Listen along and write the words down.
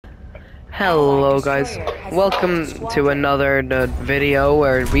Hello guys, welcome to another video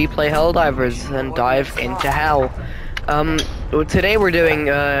where we play Helldivers and dive into hell. Today we're doing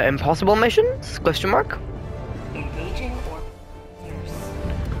impossible missions? Question mark? Engaging or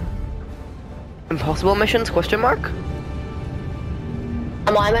Impossible missions? Question mark?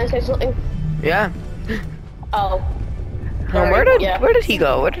 Am I meant to say something? Yeah. Oh. Where did he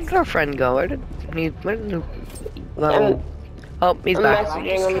go? Where Sorry. did our friend go? Where did he? Oh, he's I'm back.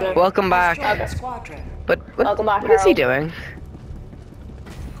 messaging him. Welcome back. squadron. But Welcome back, what is he Harold. doing?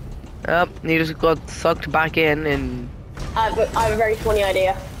 Oh, he just got sucked back in and I have a very funny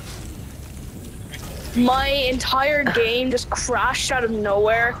idea. My entire game just crashed out of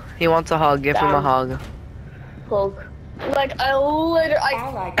nowhere. he wants a hug. Give him a Damn. hug. Hug. Like, I literally...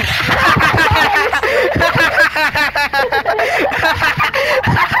 Allied.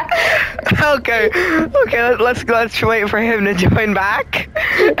 Okay, let's wait for him to join back.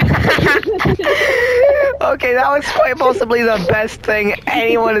 Okay, that was quite possibly the best thing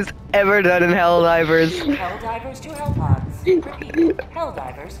anyone has ever done in Helldivers. Helldivers to Hellpods. Repeat.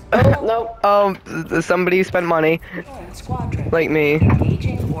 Helldivers. Nope. Somebody spent money, Join squadron. like me.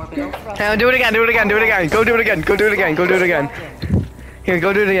 Engaging orbital thrust. Now do it again, do it again, do it again. Go do it again, go do it again, go do it again. Here,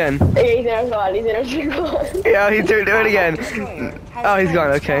 go do it again. Yeah, he's in our squad. He's in our squad. Yeah, do it again. Oh, he's gone.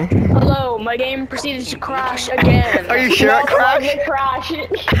 Okay. Hello, my game proceeded to crash again. Are you sure it crashed? It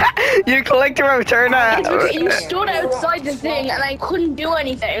crashed. You clicked to return You stood outside the thing and I couldn't do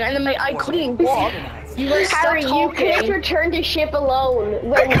anything, and then I couldn't walk. You were stuck Harry, you can't talking. return to ship alone.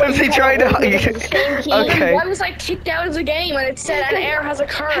 Because he tried to hug you. Okay. Why was I kicked out of the game and it said an error has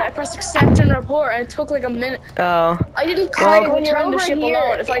occurred? I pressed accept and report and it took like a minute. Oh. I didn't Well, click when you're return to over ship here,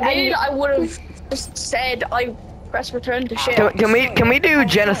 alone. If I and did, you- I would have just said I press return to ship. Can we do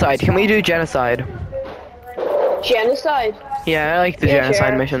genocide? Can we do genocide? Genocide. Yeah, I like the Yeah,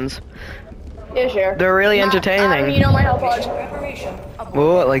 genocide sure. missions. Yeah, sure. They're really You entertaining. know my help pod. Preparation.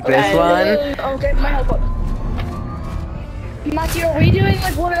 Whoa, like this one. Okay, my help pod. Matthew, are we doing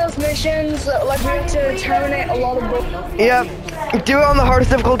like one of those missions that like we have to terminate a lot of books? Yep. Do it on the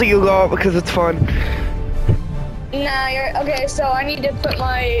hardest difficulty you go because it's fun. Nah, you're okay. So I need to put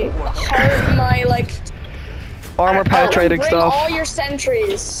my heart, my like Armor penetrating bring stuff. all your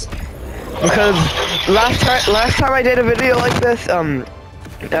sentries. Because last time I did a video like this,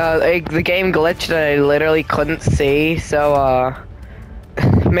 the game glitched and I literally couldn't see, so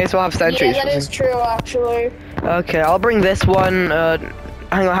may as well have sentries. Yeah, that is true actually. Okay, I'll bring this one.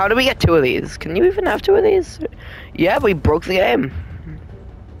 Hang on, how do we get two of these? Can you even have two of these? Yeah, we broke the game.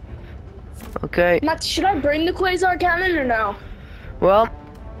 Okay, Matt, should I bring the quasar cannon or no? well,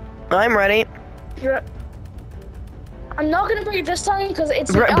 I'm ready. I'm not gonna bring it this time because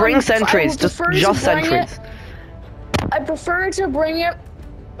it's Bring I sentries, would just prefer to bring sentries. I prefer to bring it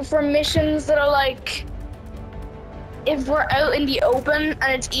for missions that are like if we're out in the open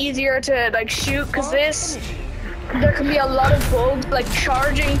and it's easier to like shoot, because this there can be a lot of bugs like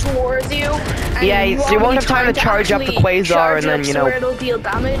charging towards you. And Yeah, so you won't have time to charge up the actually quasar charge and then, up you so know, where it'll deal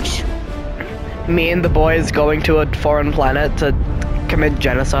damage. me and the boys going to a foreign planet to commit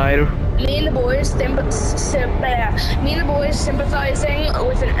genocide. Me and the boys sympathizing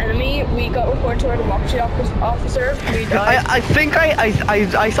with an enemy. We got reported to our democracy officer. We died. I think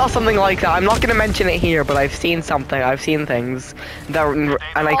I saw something like that. I'm not gonna mention it here, but I've seen something. I've seen things that, and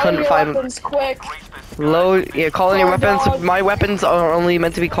I All couldn't your find. weapons quick. Load. Yeah, call in your Oh, weapons. God. My weapons are only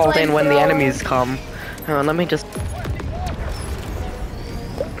meant to be called in when the Flamethrower. enemies come. Hang on, let me just.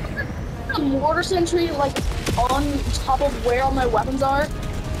 A mortar sentry like on top of where all my weapons are.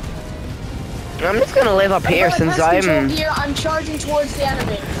 I'm just gonna live up here since I'm charging towards the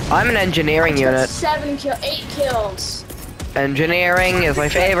enemy. I'm an engineering unit. 8 kills. Engineering is my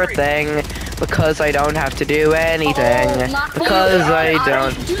favorite thing because I don't have to do anything because I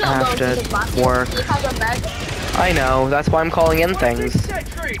don't have to work. I know. That's why I'm calling in things.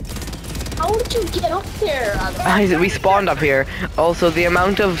 How did you get up there? We spawned up here. Also, the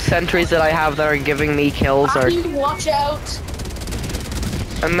amount of sentries that I have that are giving me kills are. Matthew, watch out.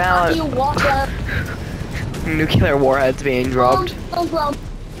 And now Matthew, watch out. nuclear warheads being dropped.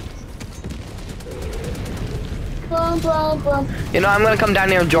 Boom. You know, I'm gonna come down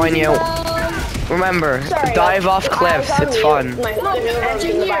here and join you. Remember, Sorry, dive off cliffs. It's fun.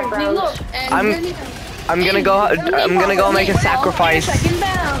 Engineer, look. I'm gonna go make a sacrifice.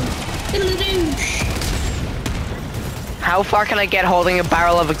 How far can I get holding a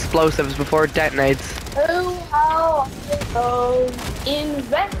barrel of explosives before it detonates?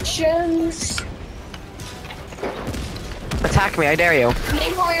 Inventions. Attack me, I dare you.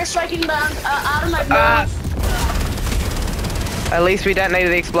 Name warrior striking band out of my mouth. At least we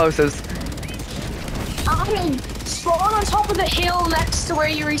detonated the explosives. Adam, spawn on top of the hill next to where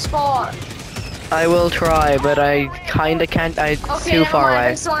you respawn. I will try, but I kinda can't. It's Okay, too far away.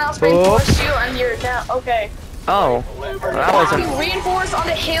 Then someone else reinforced you, and you're now okay. Oh, that wasn't. Adam reinforced on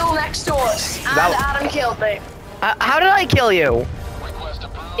the hill next to us, and Adam killed me. How did I kill you?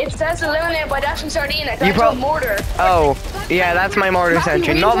 It says eliminated by Dash and Sardina. You That's a mortar. Oh, yeah, that's my mortar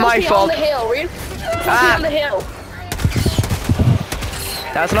sentry. Not my fault. On the hill. On the hill.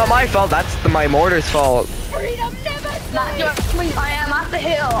 That's not my fault. That's my mortar's fault. I am at the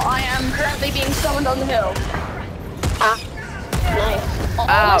hill. I am currently being summoned on the hill.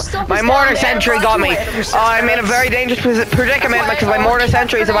 Nice. My mortar sentry got me. Oh, I'm in a very dangerous predicament because my mortar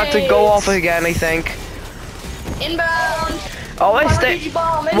sentry is about to go off again, I think. Inbound. Oh, why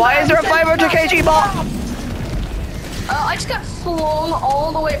is there a 500 kg bomb? I just got flung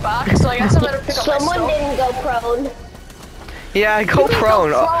all the way back, so I guess I better pick up Someone my stuff. didn't go prone. Yeah, go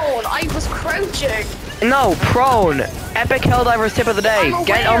prone. I was crouching. No, prone. Epic Helldivers tip of the day.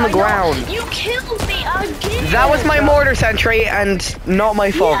 Get on the ground. You killed me again. That was my mortar sentry and not my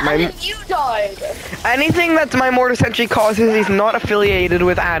fault. Yeah, and then you died. Anything that my mortar sentry causes is not affiliated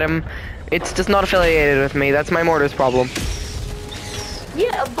with Adam. It's just not affiliated with me. That's my mortar's problem.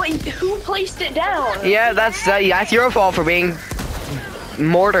 Yeah, but who placed it down? Yeah, that's your fault for being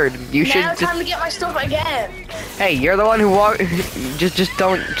mortared. You should. Now time to get my stuff again. Hey, you're the one who just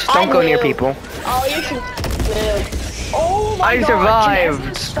don't go near people. Oh, you can move. Oh my I god.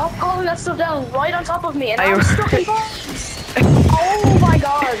 survived. Stop calling that stuff down right on top of me, and I'm stuck in bombs. Oh my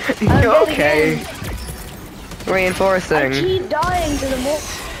god. You're okay. Reinforcing. I keep dying to the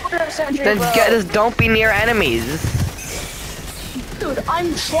mortar sentry, Then bro. don't be near enemies. Dude,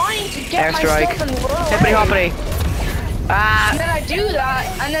 I'm trying to get my Airstrike. stuff and run away. Hippity hoppity. And then I do that,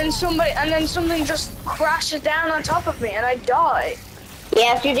 and then something just crashes down on top of me, and I die.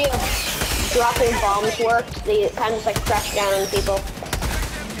 Yeah, if you do dropping bombs works, they kind of like crash down on people.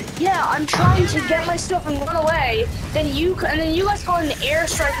 Yeah, I'm trying to get my stuff and run away. Then you guys go in the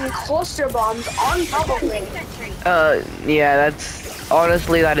airstrike and cluster bombs on top of me. Yeah,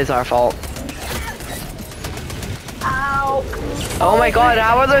 honestly, that is our fault. Ow. Oh my god,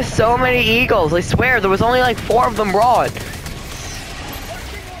 how are there so many eagles? I swear, there was only like 4 of them brought.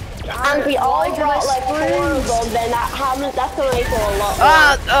 And we all brought like 4 of them, then that's gonna make a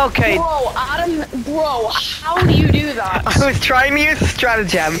lot more. Okay. Bro, Adam, how do you do that? I was trying to use the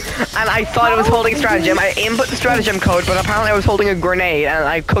stratagem, and I thought it was holding stratagem. I input the stratagem code, but apparently I was holding a grenade, and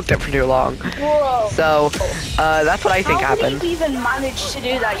I cooked it for too long. Bro. So, that's what I think happened. How did you even manage to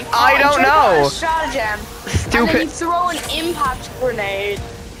do that? I don't know. Stratagem. Stupid. And then you throw an impact grenade.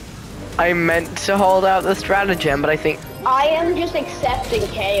 I meant to hold out the stratagem, but I think... I am just accepting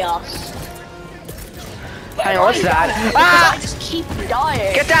chaos. Hang on, what's that? I just keep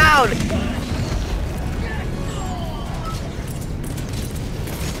dying. Get down!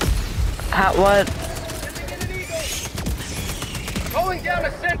 What?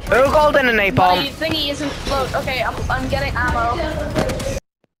 Who called in a napalm? My thingy isn't float. Okay, I'm getting ammo.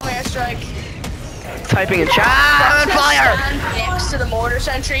 Airstrike. Typing in chat. I'm on fire! Stand next to the mortar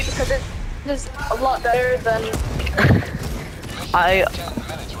sentry because it is a lot better than.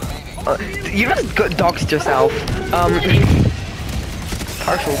 You just doxed yourself.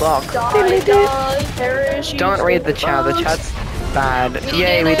 Partial dox. Don't read the chat. The chat's bad.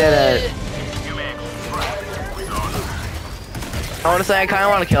 Yay, we did it. Honestly, I kind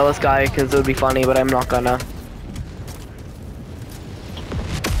of want to kill this guy because it would be funny, but I'm not gonna.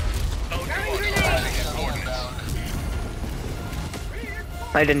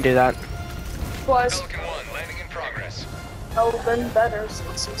 I didn't do that. Was. Oh, then better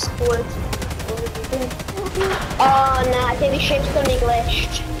since it's split. Oh no, I think the ship's gonna be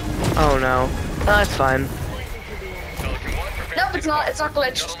glitched. Oh no. That's fine. Nope, it's not. It's not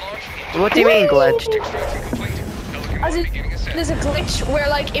glitched. What do you mean glitched? As in, there's a glitch where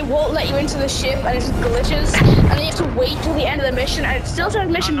like it won't let you into the ship and it just glitches, and then you have to wait till the end of the mission, and it still says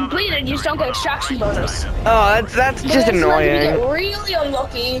mission completed. You just don't get extraction bonus. Oh, that's just annoying. If you get really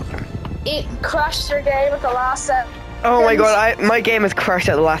unlucky, it crashed your game at the last set. Oh my god, my game has crashed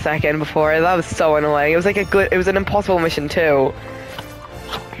at the last second before. That was so annoying. It was like it was an impossible mission too.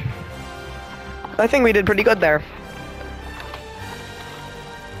 I think we did pretty good there.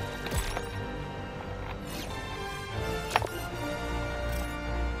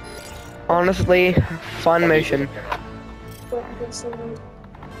 Honestly, fun mission.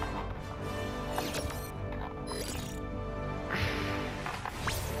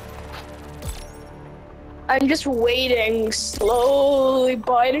 I'm just waiting, slowly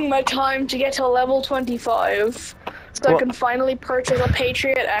biding my time to get to level 25, so I can finally purchase a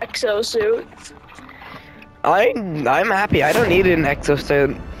Patriot exosuit. I'm happy. I don't need an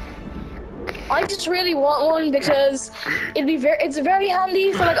exosuit. I just really want one because it's very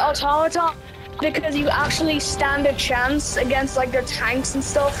handy for like automaton because you actually stand a chance against like their tanks and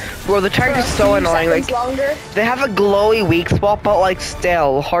stuff. Bro, the tank is so annoying. Like longer. they have a glowy weak spot, but like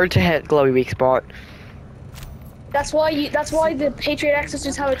still hard to hit glowy weak spot. That's why the Patriot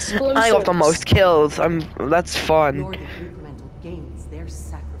exosuits have explosives. I got the most kills. That's fun. Nor the incremental gains their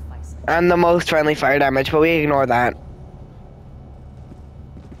sacrifice. And the most friendly fire damage, but we ignore that.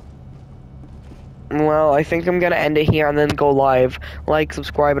 Well, I think I'm gonna end it here and then go live. Like,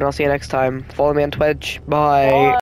 subscribe, and I'll see you next time. Follow me on Twitch. Bye.